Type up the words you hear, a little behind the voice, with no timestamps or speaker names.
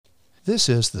This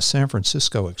is the San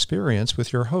Francisco Experience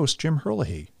with your host, Jim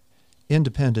Herlihy.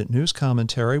 Independent news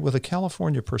commentary with a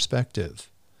California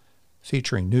perspective,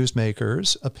 featuring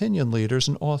newsmakers, opinion leaders,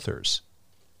 and authors.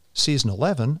 Season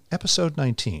 11, Episode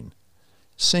 19,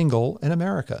 Single in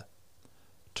America.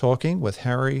 Talking with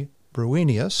Harry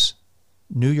Bruinius,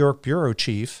 New York Bureau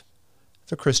Chief,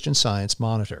 the Christian Science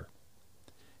Monitor.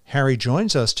 Harry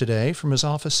joins us today from his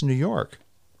office in New York.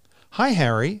 Hi,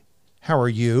 Harry. How are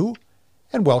you?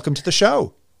 And welcome to the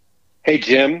show. Hey,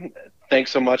 Jim.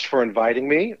 Thanks so much for inviting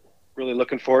me. Really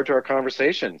looking forward to our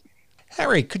conversation.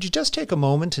 Harry, could you just take a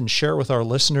moment and share with our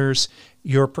listeners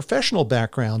your professional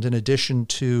background in addition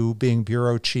to being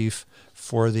Bureau Chief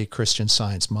for the Christian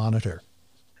Science Monitor?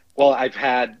 Well, I've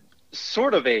had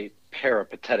sort of a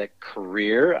peripatetic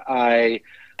career. I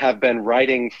have been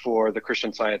writing for the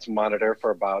Christian Science Monitor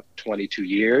for about 22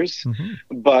 years.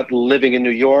 But living in New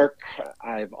York,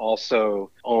 I've also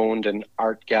owned an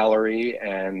art gallery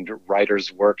and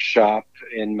writer's workshop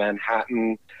in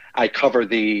Manhattan. I cover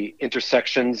the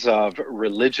intersections of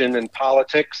religion and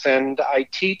politics, and I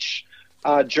teach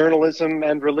journalism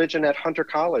and religion at Hunter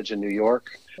College in New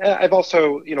York. I've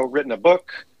also, written a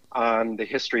book on the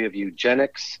history of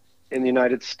eugenics in the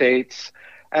United States.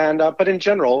 But in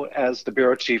general, as the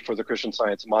Bureau Chief for the Christian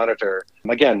Science Monitor,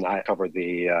 again, I cover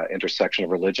the intersection of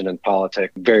religion and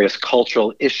politics, various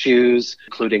cultural issues,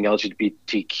 including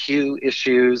LGBTQ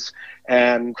issues,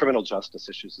 and criminal justice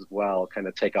issues as well, kind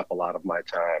of take up a lot of my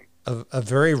time. A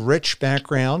very rich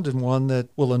background and one that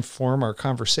will inform our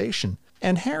conversation.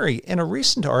 And Harry, in a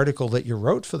recent article that you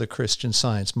wrote for the Christian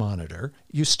Science Monitor,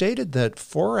 you stated that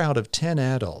 4 out of 10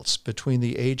 adults between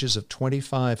the ages of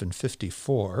 25 and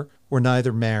 54 were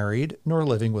neither married nor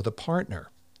living with a partner.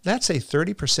 That's a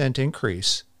 30%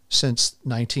 increase since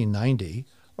 1990,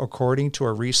 according to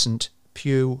a recent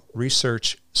Pew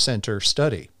Research Center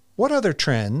study. What other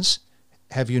trends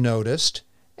have you noticed,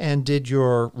 and did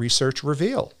your research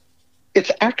reveal?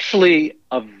 It's actually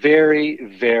a very,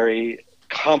 very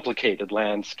complicated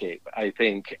landscape, I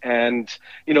think. And,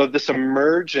 this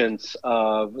emergence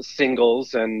of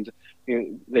singles and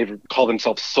they've called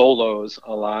themselves solos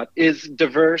a lot, is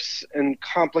diverse and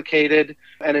complicated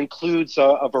and includes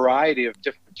a variety of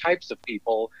different types of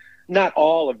people, not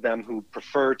all of them who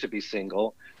prefer to be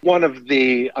single.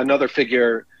 Another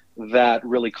figure that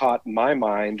really caught my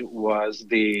mind was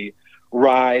the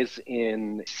rise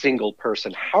in single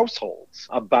person households.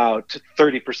 About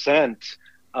 30%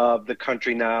 of the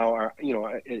country now are,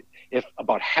 if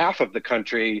about half of the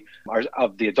country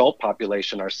of the adult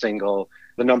population are single,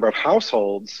 the number of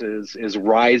households is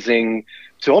rising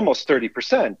to almost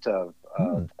 30%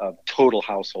 of total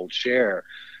household share.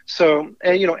 So,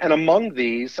 and among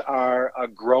these are a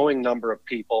growing number of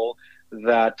people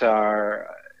that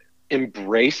are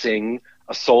embracing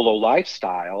a solo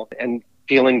lifestyle and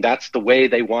feeling that's the way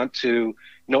they want to,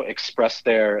 express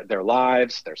their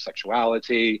lives, their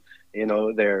sexuality,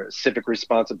 their civic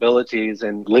responsibilities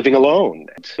and living alone.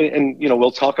 And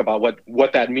we'll talk about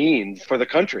what that means for the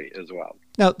country as well.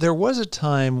 Now, there was a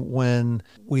time when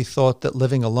we thought that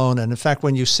living alone, and in fact,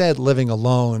 when you said living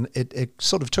alone, it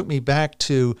sort of took me back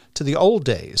to the old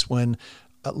days when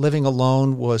living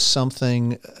alone was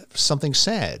something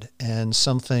sad and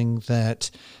something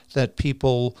that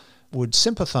people would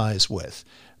sympathize with.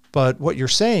 But what you're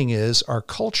saying is our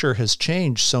culture has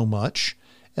changed so much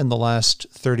in the last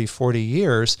 30, 40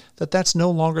 years that that's no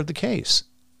longer the case.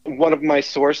 One of my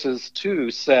sources,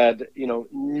 too, said,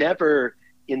 never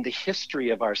in the history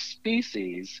of our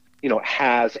species,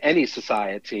 has any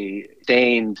society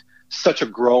sustained such a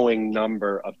growing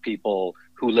number of people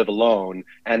who live alone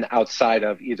and outside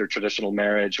of either traditional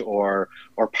marriage or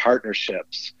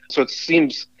partnerships. So it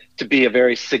seems to be a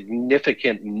very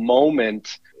significant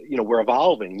moment. We're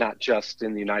evolving, not just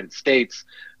in the United States,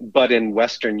 but in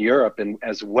Western Europe and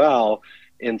as well.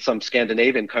 In some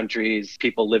Scandinavian countries,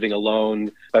 people living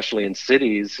alone, especially in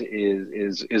cities,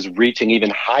 is reaching even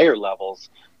higher levels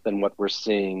than what we're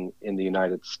seeing in the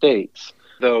United States.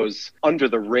 Those under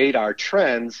the radar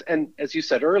trends, and as you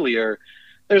said earlier,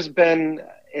 there's been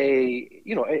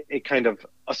a kind of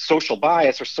a social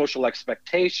bias or social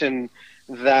expectation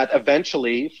that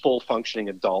eventually full functioning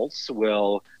adults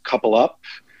will couple up,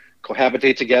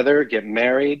 cohabitate together, get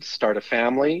married, start a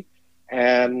family.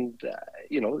 And,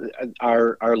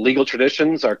 our legal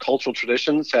traditions, our cultural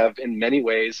traditions have in many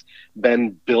ways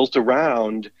been built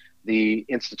around the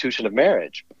institution of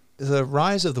marriage. The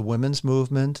rise of the women's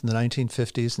movement in the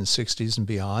 1950s and 60s and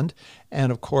beyond,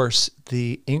 and of course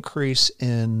the increase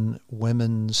in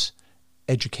women's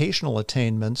educational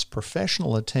attainments,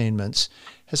 professional attainments,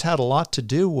 has had a lot to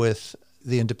do with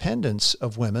the independence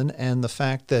of women and the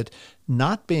fact that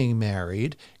not being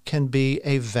married can be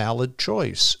a valid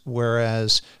choice,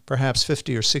 whereas perhaps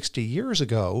 50 or 60 years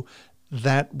ago,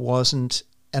 that wasn't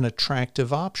an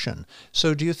attractive option.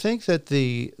 So do you think that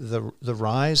the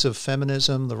rise of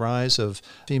feminism, the rise of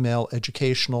female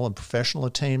educational and professional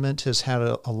attainment has had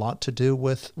a lot to do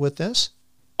with this?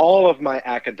 All of my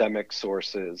academic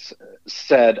sources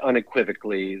said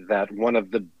unequivocally that one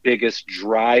of the biggest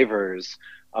drivers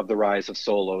of the rise of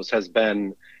solos has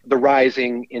been the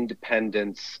rising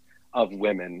independence of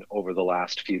women over the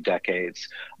last few decades.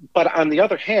 But on the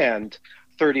other hand,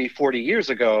 30, 40 years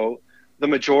ago, the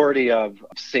majority of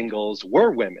singles were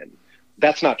women.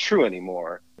 That's not true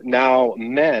anymore. Now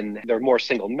there are more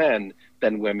single men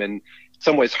than women, in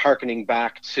some ways hearkening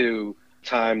back to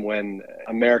time when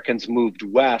Americans moved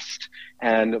west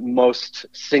and most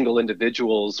single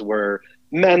individuals were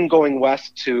men going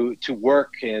west to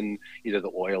work in either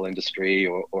the oil industry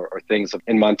or things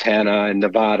in Montana and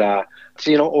Nevada.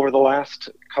 So, over the last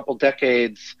couple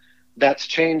decades, that's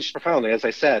changed profoundly. As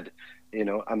I said,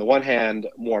 on the one hand,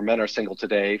 more men are single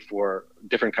today for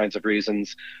different kinds of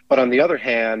reasons. But on the other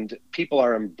hand, people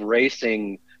are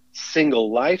embracing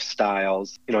single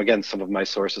lifestyles, again, some of my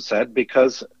sources said,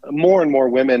 because more and more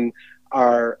women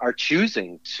are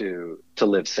choosing to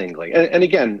live singly. And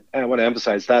again, I want to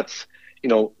emphasize that's,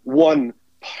 one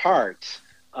part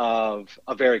of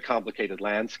a very complicated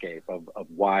landscape of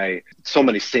why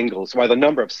why the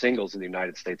number of singles in the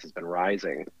United States has been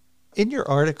rising. In your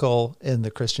article in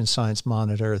the Christian Science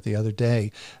Monitor the other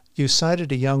day, you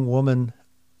cited a young woman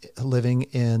living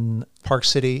in Park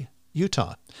City,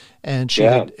 Utah. And she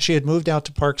had moved out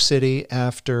to Park City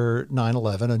after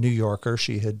 9/11, a New Yorker.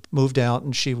 She had moved out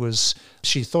and she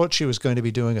thought she was going to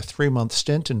be doing a 3-month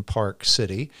stint in Park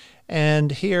City.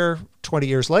 And here, 20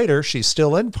 years later, she's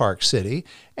still in Park City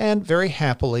and very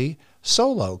happily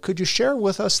solo. Could you share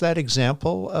with us that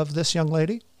example of this young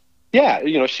lady? Yeah,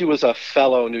 she was a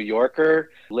fellow New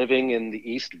Yorker living in the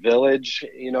East Village,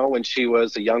 when she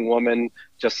was a young woman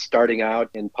just starting out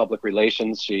in public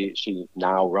relations. She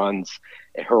now runs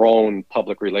her own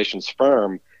public relations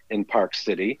firm in Park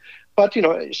City. But,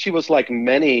 she was like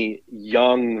many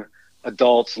young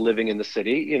adults living in the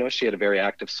city. She had a very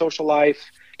active social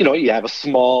life. You have a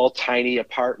small, tiny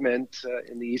apartment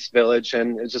in the East Village,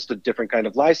 and it's just a different kind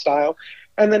of lifestyle.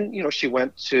 And then, she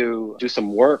went to do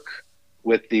some work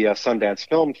with the Sundance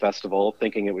Film Festival,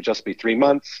 thinking it would just be 3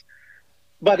 months.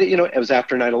 But, it was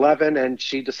after 9/11, and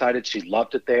she decided she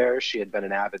loved it there. She had been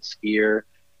an avid skier,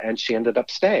 and she ended up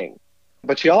staying.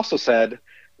 But she also said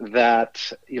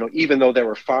that, even though there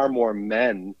were far more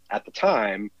men at the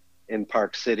time in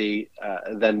Park City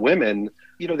than women,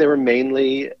 they were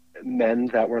mainly men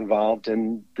that were involved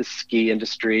in the ski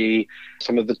industry,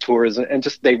 some of the tourism, and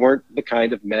just they weren't the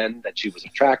kind of men that she was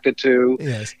attracted to.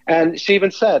 Yes. And she even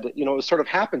said, it was sort of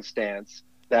happenstance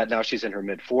that now she's in her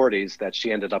mid-40s, that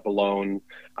she ended up alone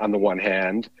on the one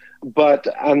hand. But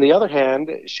on the other hand,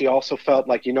 she also felt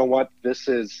like, what, this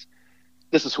is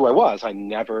who I was. I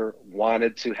never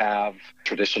wanted to have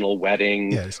traditional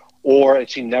wedding. Yes. Or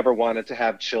she never wanted to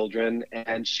have children.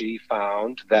 And she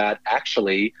found that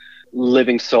actually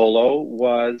living solo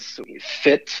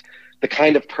fit the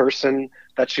kind of person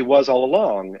that she was all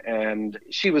along. And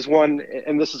she was one,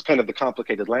 and this is kind of the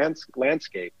complicated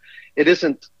landscape. It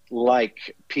isn't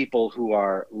like people who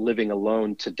are living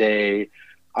alone today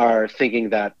are thinking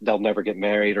that they'll never get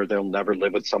married or they'll never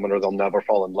live with someone or they'll never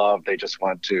fall in love. They just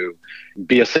want to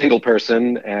be a single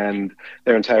person and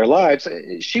their entire lives.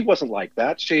 She wasn't like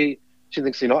that. She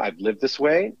thinks, I've lived this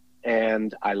way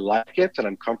and I like it and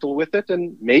I'm comfortable with it.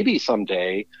 And maybe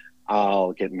someday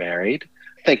I'll get married.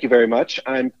 Thank you very much.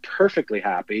 I'm perfectly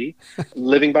happy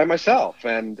living by myself.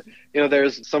 And,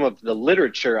 there's some of the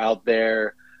literature out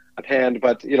there at hand,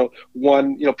 but,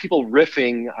 people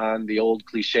riffing on the old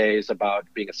cliches about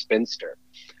being a spinster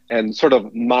and sort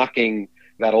of mocking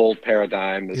that old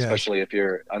paradigm, especially if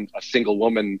you're a single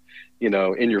woman, in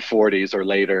your 40s or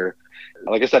later.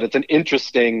 Like I said, it's an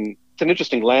interesting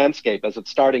landscape as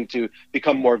it's starting to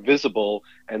become more visible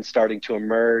and starting to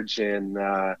emerge in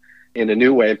a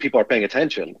new way, and people are paying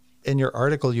attention. In your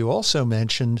article, you also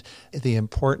mentioned the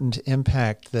important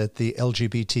impact that the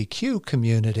LGBTQ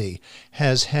community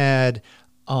has had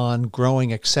on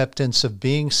growing acceptance of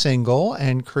being single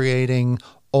and creating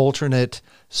alternate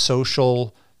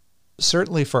social,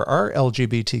 certainly for our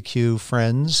LGBTQ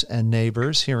friends and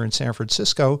neighbors here in San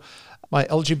Francisco, My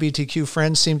LGBTQ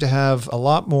friends seem to have a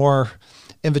lot more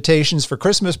invitations for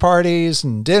Christmas parties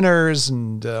and dinners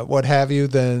and what have you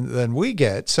than we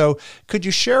get. So could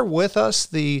you share with us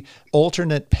the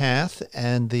alternate path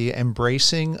and the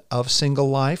embracing of single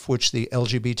life, which the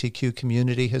LGBTQ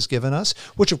community has given us,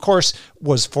 which of course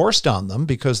was forced on them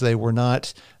because they were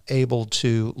not able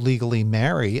to legally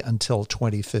marry until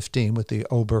 2015 with the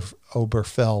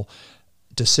Oberfell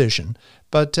decision.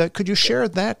 But could you share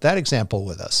that example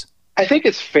with us? I think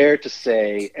it's fair to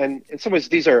say, and in some ways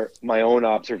these are my own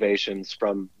observations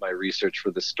from my research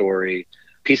for the story,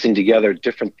 piecing together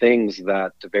different things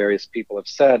that various people have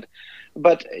said.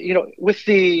 But, with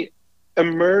the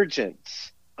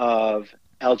emergence of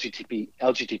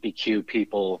LGBTQ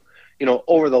people,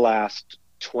 over the last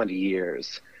 20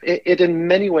 years, it in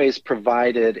many ways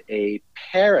provided a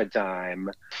paradigm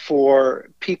for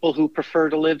people who prefer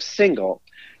to live single.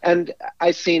 And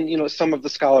I've seen, some of the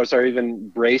scholars are even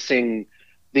bracing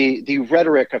the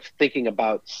rhetoric of thinking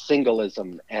about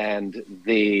singleism and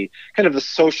the kind of the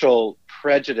social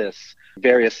prejudice,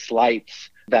 various slights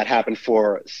that happen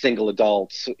for single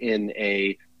adults in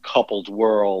a coupled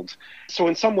world. So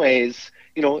in some ways,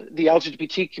 the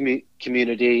LGBT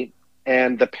community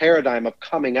and the paradigm of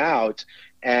coming out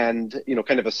and,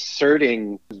 kind of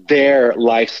asserting their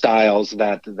lifestyles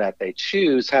that they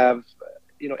choose have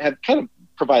kind of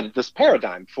provided this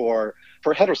paradigm for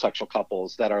heterosexual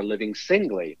couples that are living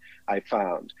singly, I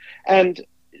found. And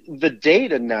the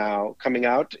data now coming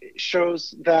out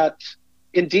shows that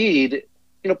indeed,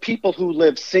 people who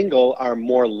live single are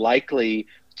more likely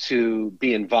to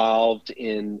be involved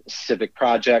in civic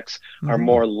projects, are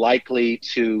more likely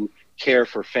to care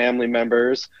for family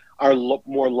members, are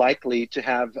more likely to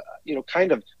have,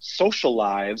 kind of social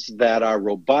lives that are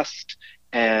robust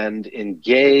and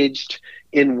engaged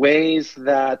in ways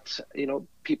that,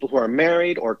 people who are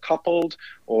married or coupled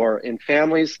or in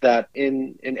families that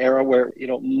in an era where,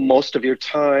 most of your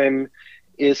time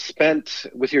is spent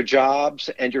with your jobs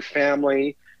and your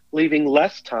family, leaving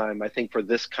less time, I think, for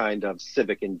this kind of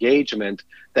civic engagement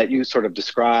that you sort of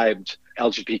described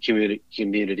LGBT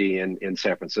community in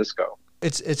San Francisco.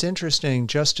 It's interesting.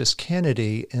 Justice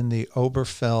Kennedy in the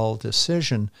Oberfell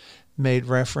decision made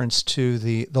reference to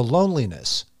the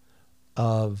loneliness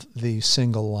of the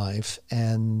single life,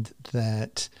 and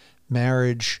that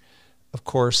marriage, of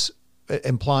course,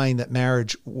 implying that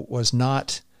marriage was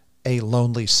not a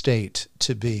lonely state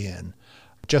to be in.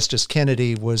 Justice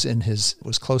Kennedy was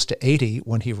close to 80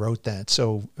 when he wrote that,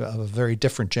 so of a very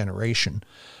different generation,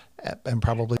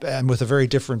 and with a very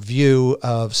different view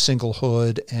of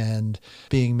singlehood and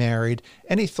being married.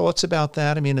 Any thoughts about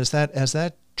that? I mean, as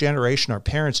that generation, our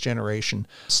parents' generation,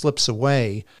 slips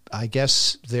away, I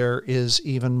guess there is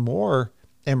even more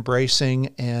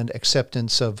embracing and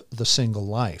acceptance of the single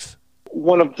life.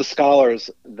 One of the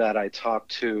scholars that I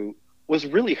talked to was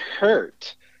really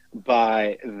hurt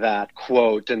by that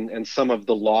quote and some of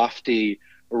the lofty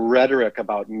rhetoric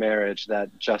about marriage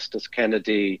that Justice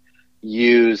Kennedy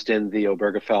used in the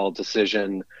Obergefell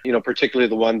decision, particularly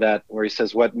the one where he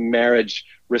says what marriage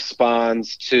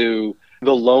responds to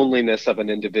the loneliness of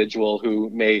an individual who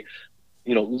may,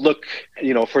 look,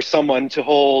 for someone to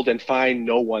hold and find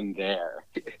no one there.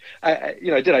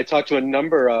 I talked to a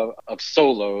number of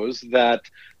solos that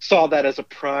saw that as a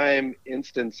prime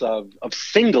instance of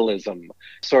singleism,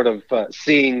 sort of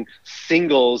seeing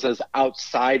singles as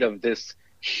outside of this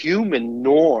human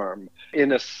norm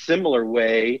in a similar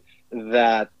way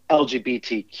that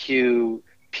LGBTQ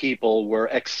people were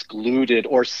excluded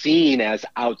or seen as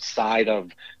outside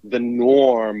of the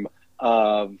norm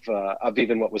of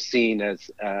even what was seen as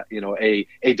a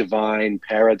divine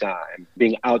paradigm,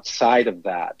 being outside of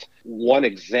that. One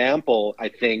example, I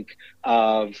think,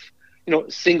 of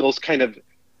singles kind of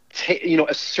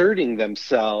asserting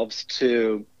themselves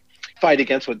to fight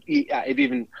against what I've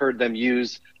even heard them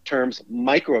use terms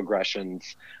microaggressions.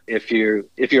 If you're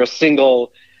a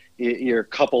single, your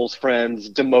couple's friends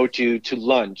demote you to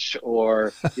lunch,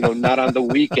 or not on the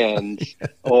weekends,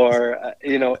 or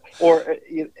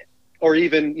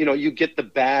even you get the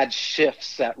bad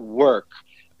shifts at work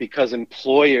because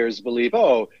employers believe,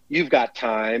 oh, you've got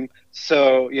time.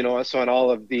 So on all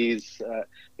of these,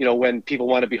 when people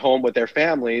want to be home with their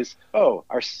families, oh,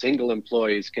 our single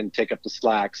employees can take up the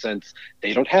slack since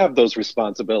they don't have those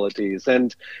responsibilities.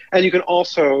 And you can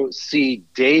also see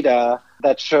data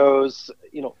that shows,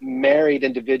 married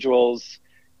individuals,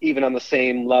 even on the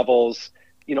same levels,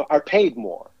 are paid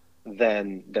more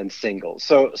than singles.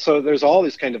 So there's all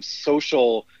these kind of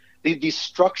social, these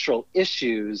structural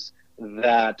issues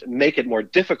that make it more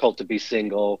difficult to be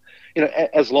single,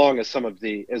 as well as some of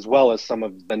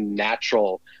the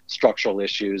natural structural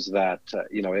issues that,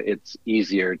 it's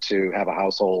easier to have a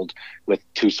household with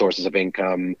two sources of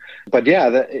income. But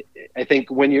yeah, I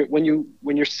think when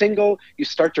you're single, you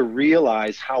start to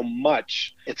realize how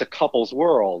much it's a couple's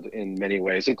world in many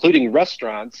ways, including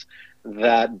restaurants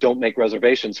that don't make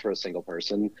reservations for a single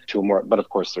person but of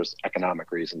course there's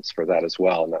economic reasons for that as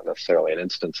well, not necessarily an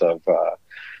instance of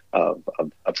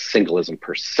singleism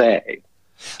per se.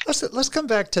 Let's come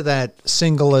back to that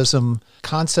singleism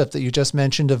concept that you just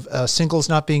mentioned of singles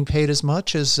not being paid as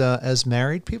much as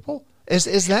married people. Is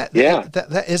that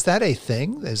is that a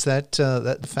thing? Is that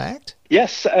the fact?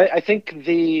 Yes, I think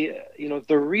the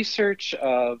research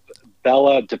of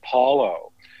Bella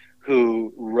DiPaolo,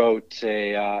 who wrote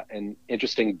an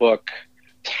interesting book.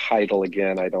 Title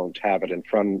again, I don't have it in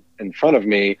front of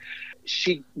me.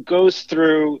 She goes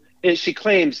through. She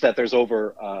claims that there's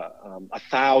over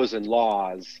 1,000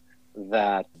 laws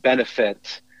that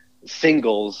benefit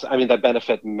singles. I mean, that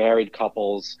benefit married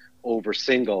couples over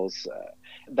singles.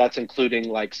 That's including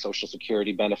like Social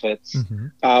Security benefits. Mm-hmm.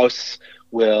 Spouse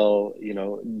will,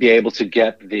 be able to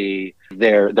get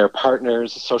their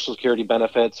partner's Social Security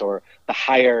benefits, or the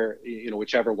higher,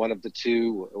 whichever one of the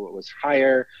two was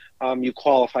higher, you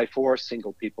qualify for.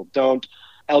 Single people don't.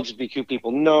 LGBTQ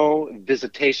people, no.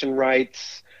 Visitation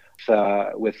rights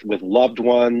with loved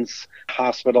ones,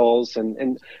 hospitals,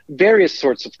 and various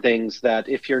sorts of things that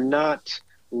if you're not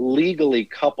legally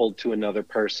coupled to another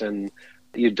person,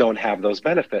 you don't have those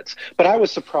benefits. But I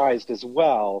was surprised as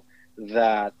well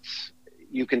that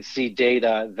you can see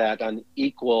data that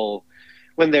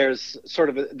when there's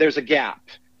a gap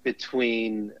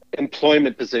between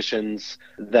employment positions,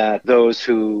 that those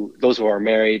who are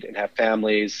married and have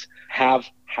families have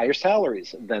higher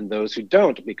salaries than those who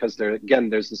don't, because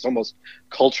there's this almost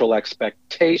cultural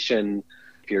expectation.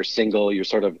 If you're single, you're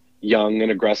sort of young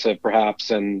and aggressive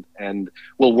perhaps, and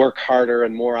will work harder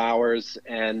and more hours,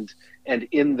 and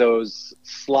in those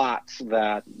slots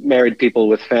that married people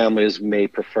with families may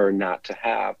prefer not to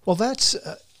have. Well, that's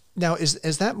now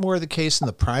is that more the case in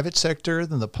the private sector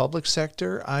than the public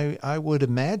sector? I would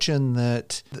imagine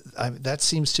that that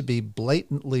seems to be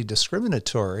blatantly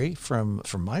discriminatory from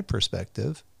my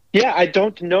perspective. Yeah, I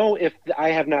don't know if I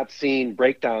have not seen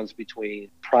breakdowns between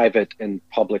private and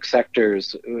public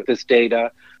sectors with this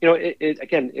data.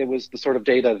 It was the sort of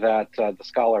data that the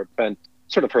scholar spent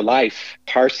sort of her life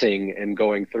parsing and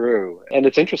going through, and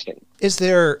it's interesting. Is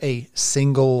there a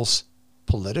singles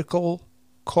political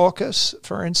caucus,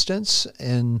 for instance,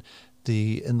 in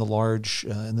the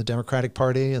Democratic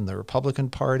Party and the Republican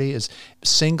Party? Is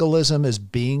singleism, is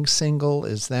being single,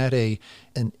 is that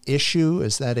an issue?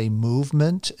 Is that a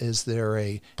movement? Is there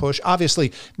a push?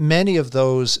 Obviously, many of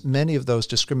those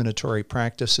discriminatory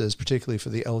practices, particularly for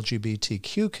the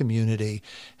LGBTQ community,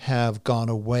 have gone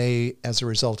away as a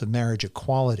result of marriage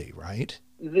equality, right?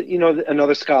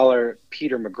 Another scholar,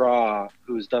 Peter McGraw,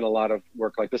 who's done a lot of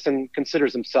work like this and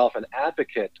considers himself an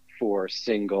advocate for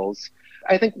singles.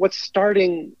 I think what's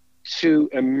starting to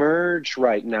emerge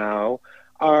right now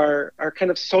are kind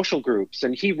of social groups,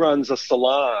 and he runs a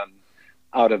salon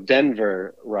out of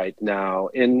Denver right now,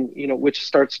 which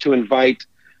starts to invite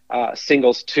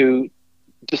singles to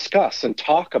discuss and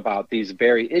talk about these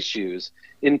very issues,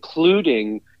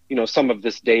 including some of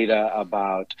this data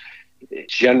about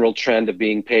general trend of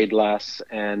being paid less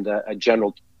and a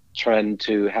general trend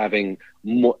to having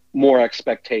more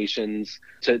expectations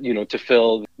to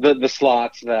fill the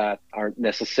slots that aren't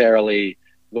necessarily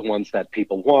the ones that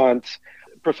people want.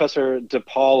 Professor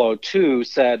DiPaolo too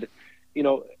said,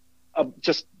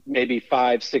 just maybe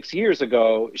 5-6 years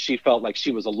ago, she felt like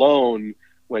she was alone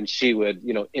when she would,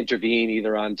 intervene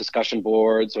either on discussion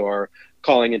boards or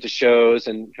calling into shows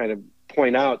and kind of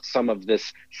point out some of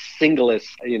this singleist,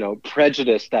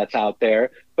 prejudice that's out there.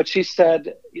 But she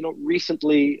said,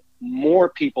 recently more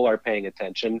people are paying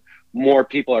attention, more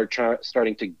people are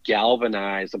starting to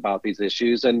galvanize about these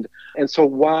issues. And so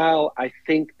while I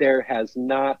think there has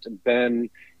not been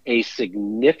a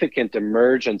significant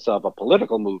emergence of a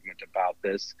political movement about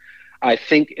this, I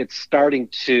think it's starting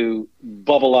to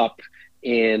bubble up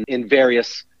in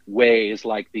various ways,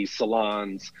 like these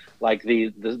salons, like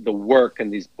the work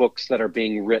and these books that are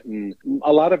being written.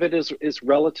 A lot of it is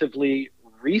relatively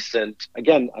recent.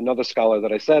 Again, another scholar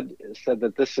that I said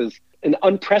that this is an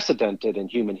unprecedented in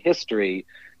human history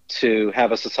to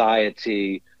have a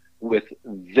society with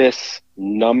this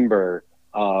number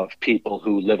of people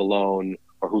who live alone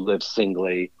or who live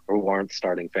singly or who aren't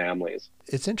starting families.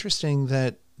 It's interesting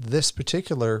that this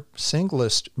particular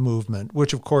singlist movement,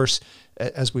 which of course,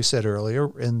 as we said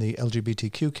earlier, in the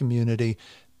LGBTQ community,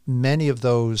 many of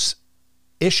those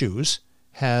issues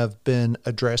have been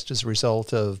addressed as a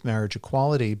result of marriage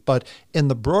equality. But in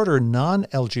the broader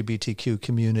non-LGBTQ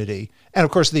community, and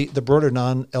of course the broader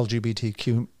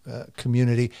non-LGBTQ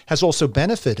community has also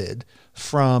benefited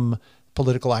from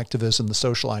political activism, the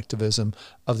social activism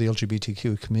of the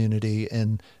LGBTQ community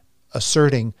in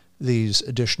asserting these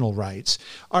additional rights.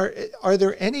 Are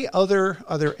there any other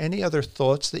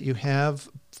thoughts that you have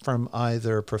from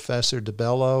either Professor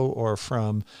DeBello or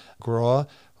from Graw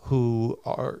who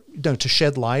are to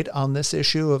shed light on this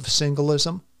issue of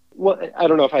singleism? Well, I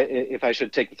don't know if I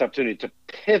should take this opportunity to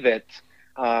pivot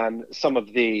on some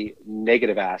of the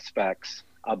negative aspects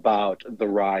about the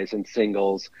rise in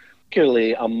singles,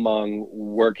 particularly among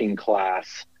working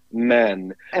class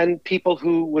men and people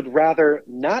who would rather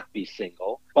not be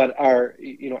single, but are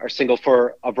single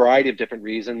for a variety of different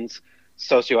reasons,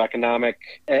 socioeconomic,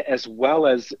 as well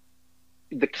as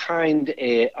the kind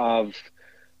of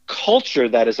culture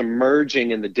that is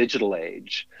emerging in the digital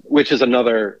age, which is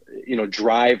another,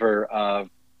 driver of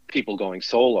people going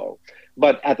solo.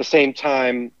 But at the same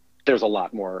time, there's a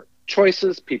lot more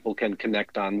choices. People can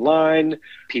connect online.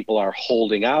 People are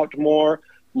holding out more.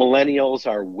 Millennials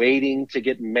are waiting to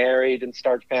get married and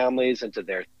start families into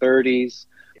their 30s.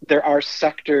 There are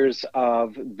sectors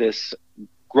of this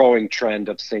growing trend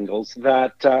of singles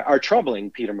that are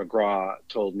troubling, Peter McGraw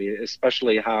told me,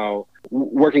 especially how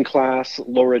working class,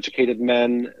 lower educated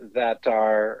men that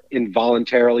are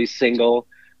involuntarily single,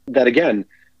 that again,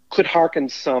 could hearken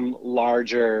some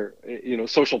larger,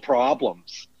 social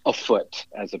problems afoot,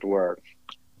 as it were.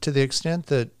 To the extent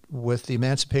that with the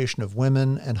emancipation of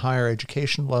women and higher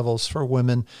education levels for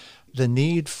women, the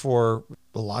need for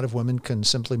a lot of women can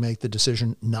simply make the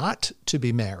decision not to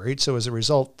be married. So as a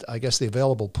result, I guess the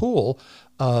available pool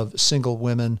of single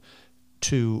women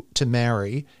to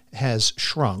marry has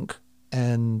shrunk.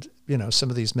 And, some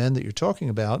of these men that you're talking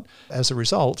about, as a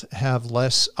result, have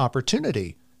less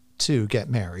opportunity to get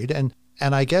married. And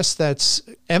I guess that's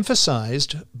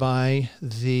emphasized by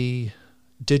the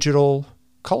digital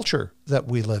culture that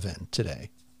we live in today.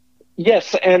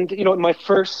 Yes, and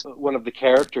one of the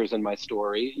characters in my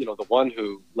story, the one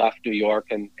who left New York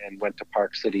and went to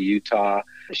Park City, Utah,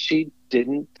 she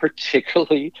didn't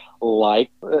particularly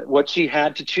like what she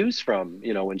had to choose from,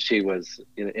 when she was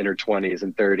in her 20s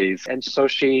and 30s. And so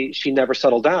she never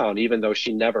settled down, even though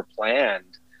she never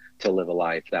planned to live a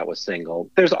life that was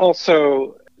single. There's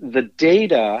also the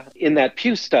data in that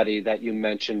Pew study that you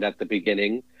mentioned at the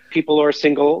beginning. People who are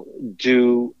single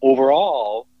do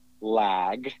overall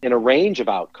lag in a range of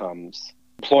outcomes: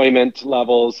 employment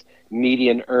levels,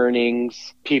 median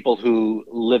earnings, people who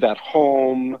live at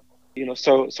home,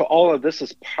 so all of this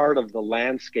is part of the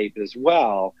landscape as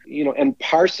well, and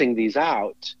parsing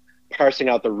out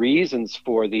the reasons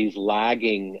for these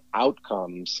lagging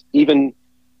outcomes. Even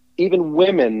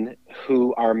women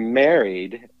who are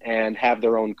married and have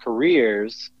their own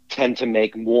careers tend to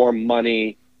make more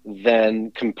money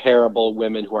than comparable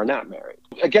women who are not married.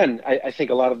 Again, I think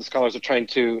a lot of the scholars are trying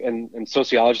to, and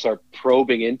sociologists are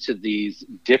probing into these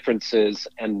differences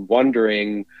and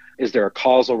wondering, is there a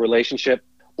causal relationship,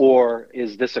 or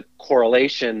is this a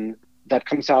correlation that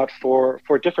comes out for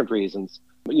different reasons?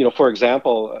 For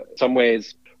example, in some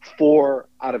ways, 4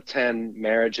 out of 10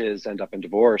 marriages end up in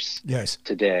divorce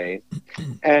today.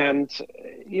 And,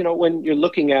 when you're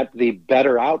looking at the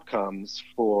better outcomes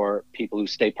for people who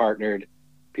stay partnered,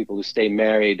 people who stay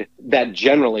married, that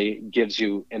generally gives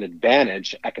you an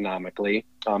advantage economically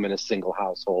in a single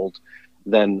household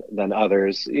than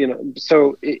others.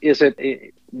 So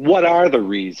what are the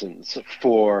reasons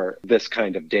for this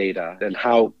kind of data, and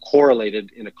how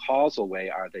correlated in a causal way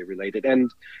are they related?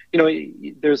 And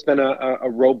there's been a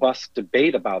robust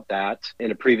debate about that.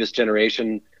 In a previous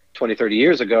generation, 20, 30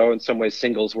 years ago, in some ways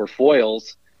singles were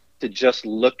foils to just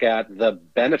look at the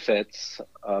benefits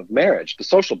of marriage, the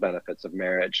social benefits of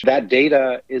marriage. That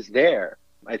data is there.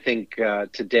 I think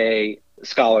today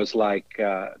scholars like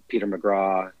Peter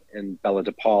McGraw and Bella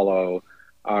DiPaolo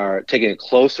are taking a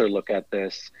closer look at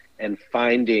this and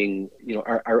finding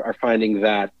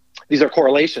that these are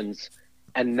correlations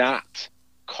and not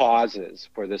causes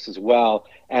for this as well.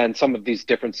 And some of these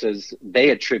differences they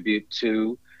attribute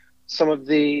to some of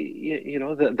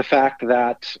the fact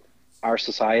that our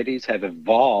societies have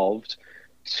evolved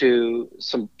to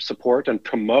support and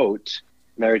promote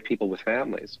married people with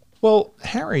families. Well,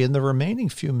 Harry, in the remaining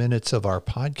few minutes of our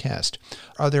podcast,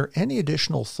 are there any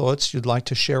additional thoughts you'd like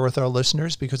to share with our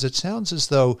listeners? Because it sounds as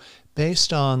though,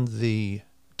 based on the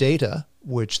data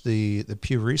which the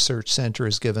Pew Research Center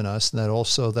has given us, and that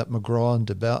also that McGraw and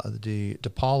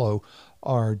DePaulo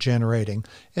are generating.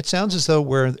 It sounds as though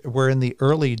we're in the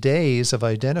early days of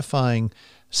identifying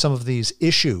some of these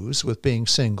issues with being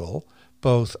single,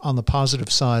 both on the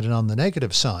positive side and on the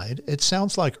negative side. It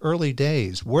sounds like early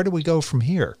days. Where do we go from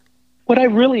here? What I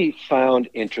really found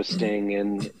interesting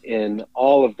in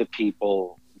all of the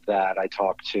people that I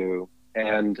talked to,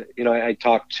 and I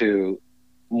talked to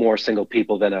more single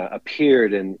people than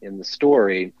appeared in the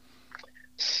story,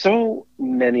 so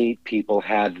many people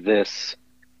had this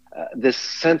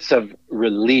sense of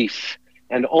relief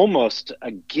and almost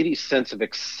a giddy sense of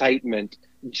excitement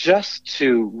just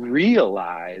to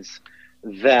realize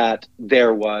that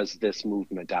there was this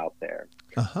movement out there.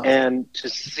 And to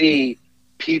see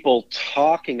people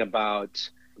talking about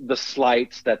the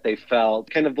slights that they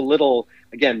felt, kind of the little,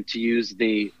 again, to use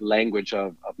the language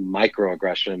of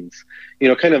microaggressions,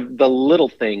 kind of the little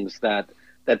things that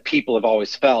people have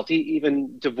always felt,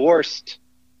 even divorced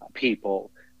people,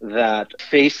 that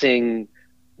facing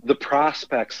the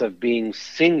prospects of being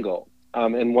single.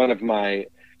 And one of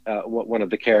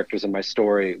the characters in my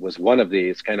story was one of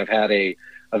these, kind of had a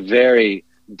very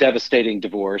devastating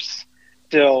divorce,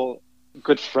 still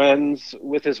good friends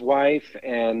with his wife,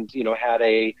 and had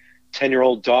a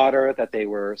 10-year-old daughter that they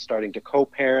were starting to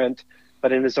co-parent,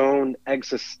 but in his own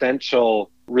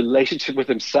existential relationship with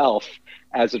himself,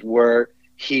 as it were,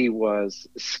 he was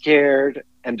scared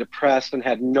and depressed and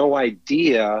had no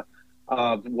idea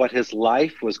of what his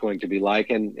life was going to be like.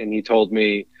 And he told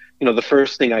me, the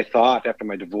first thing I thought after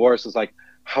my divorce was like,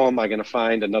 how am I going to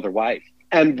find another wife?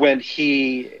 And when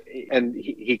he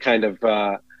kind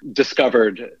of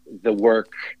discovered the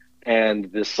work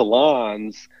and the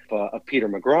salons of Peter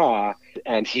McGraw,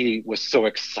 and he was so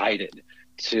excited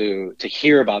to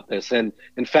hear about this. And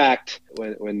in fact,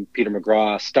 when Peter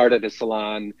McGraw started his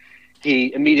salon,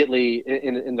 he immediately,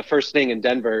 in the first thing in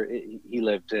Denver, he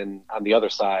lived on the other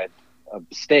side of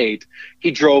the state.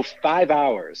 He drove 5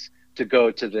 hours to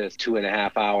go to this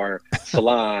 2.5-hour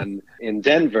salon in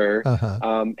Denver.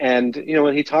 And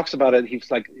when he talks about it,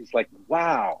 he's like,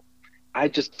 wow, I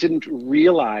just didn't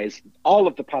realize all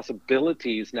of the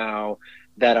possibilities now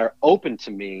that are open to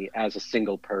me as a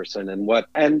single person.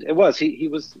 And it was, he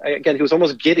was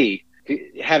almost giddy,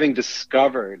 having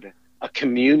discovered a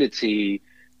community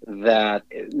that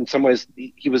in some ways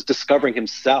he was discovering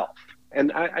himself.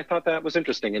 And I thought that was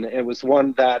interesting. And it was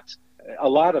one that a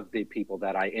lot of the people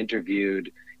that I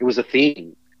interviewed, it was a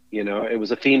theme, it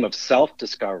was a theme of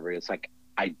self-discovery. It's like,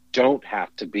 I don't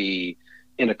have to be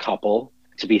in a couple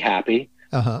to be happy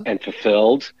and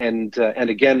fulfilled. And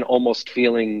again, almost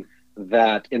feeling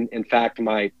that in fact,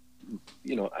 my,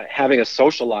 having a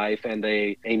social life and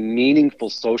a meaningful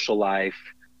social life,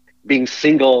 being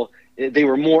single, they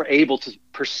were more able to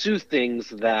pursue things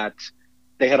that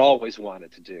they had always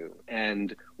wanted to do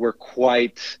and were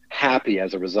quite happy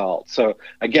as a result. So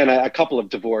again, a couple of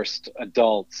divorced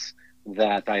adults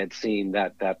that I had seen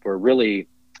that were really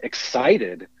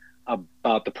excited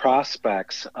about the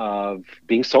prospects of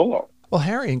being solo. Well,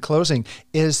 Harry, in closing,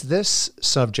 is this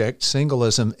subject,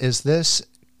 singleism, is this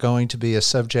going to be a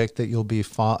subject that you'll be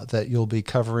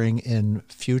covering in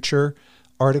future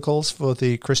articles for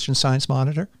the Christian Science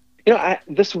Monitor?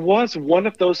 This was one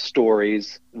of those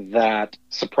stories that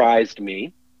surprised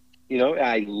me.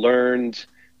 I learned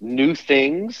new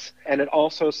things, and it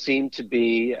also seemed to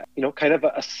be, kind of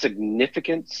a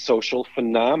significant social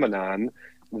phenomenon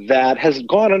that has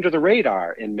gone under the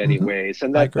radar in many ways.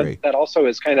 And that also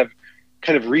has kind of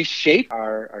reshaped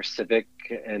our civic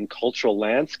and cultural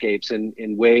landscapes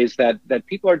in ways that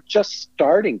people are just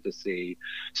starting to see.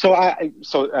 So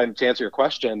to answer your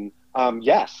question,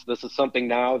 yes, this is something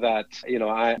now that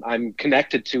I'm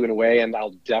connected to in a way, and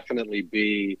I'll definitely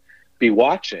be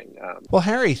watching. Well,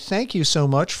 Harry, thank you so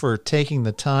much for taking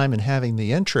the time and having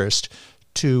the interest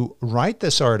to write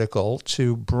this article,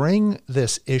 to bring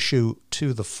this issue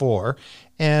to the fore,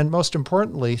 and most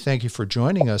importantly, thank you for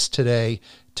joining us today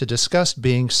to discuss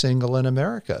being single in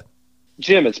America.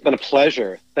 Jim, it's been a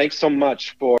pleasure. Thanks so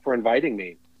much for inviting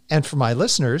me. And for my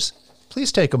listeners,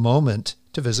 please take a moment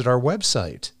to visit our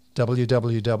website,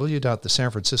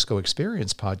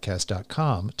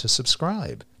 www.thesanfranciscoexperiencepodcast.com, to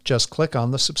subscribe. Just click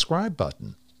on the subscribe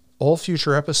button. All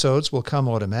future episodes will come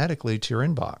automatically to your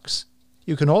inbox.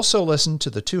 You can also listen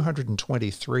to the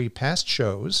 223 past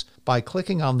shows by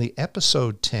clicking on the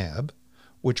episode tab,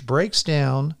 which breaks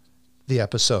down the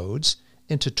episodes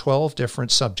into 12 different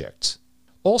subjects.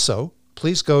 Also,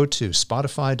 please go to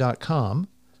Spotify.com,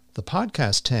 the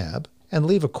podcast tab, and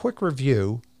leave a quick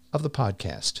review of the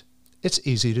podcast. It's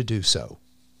easy to do so.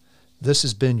 This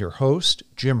has been your host,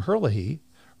 Jim Herlihy,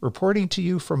 reporting to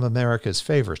you from America's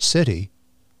favorite city,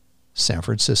 San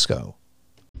Francisco.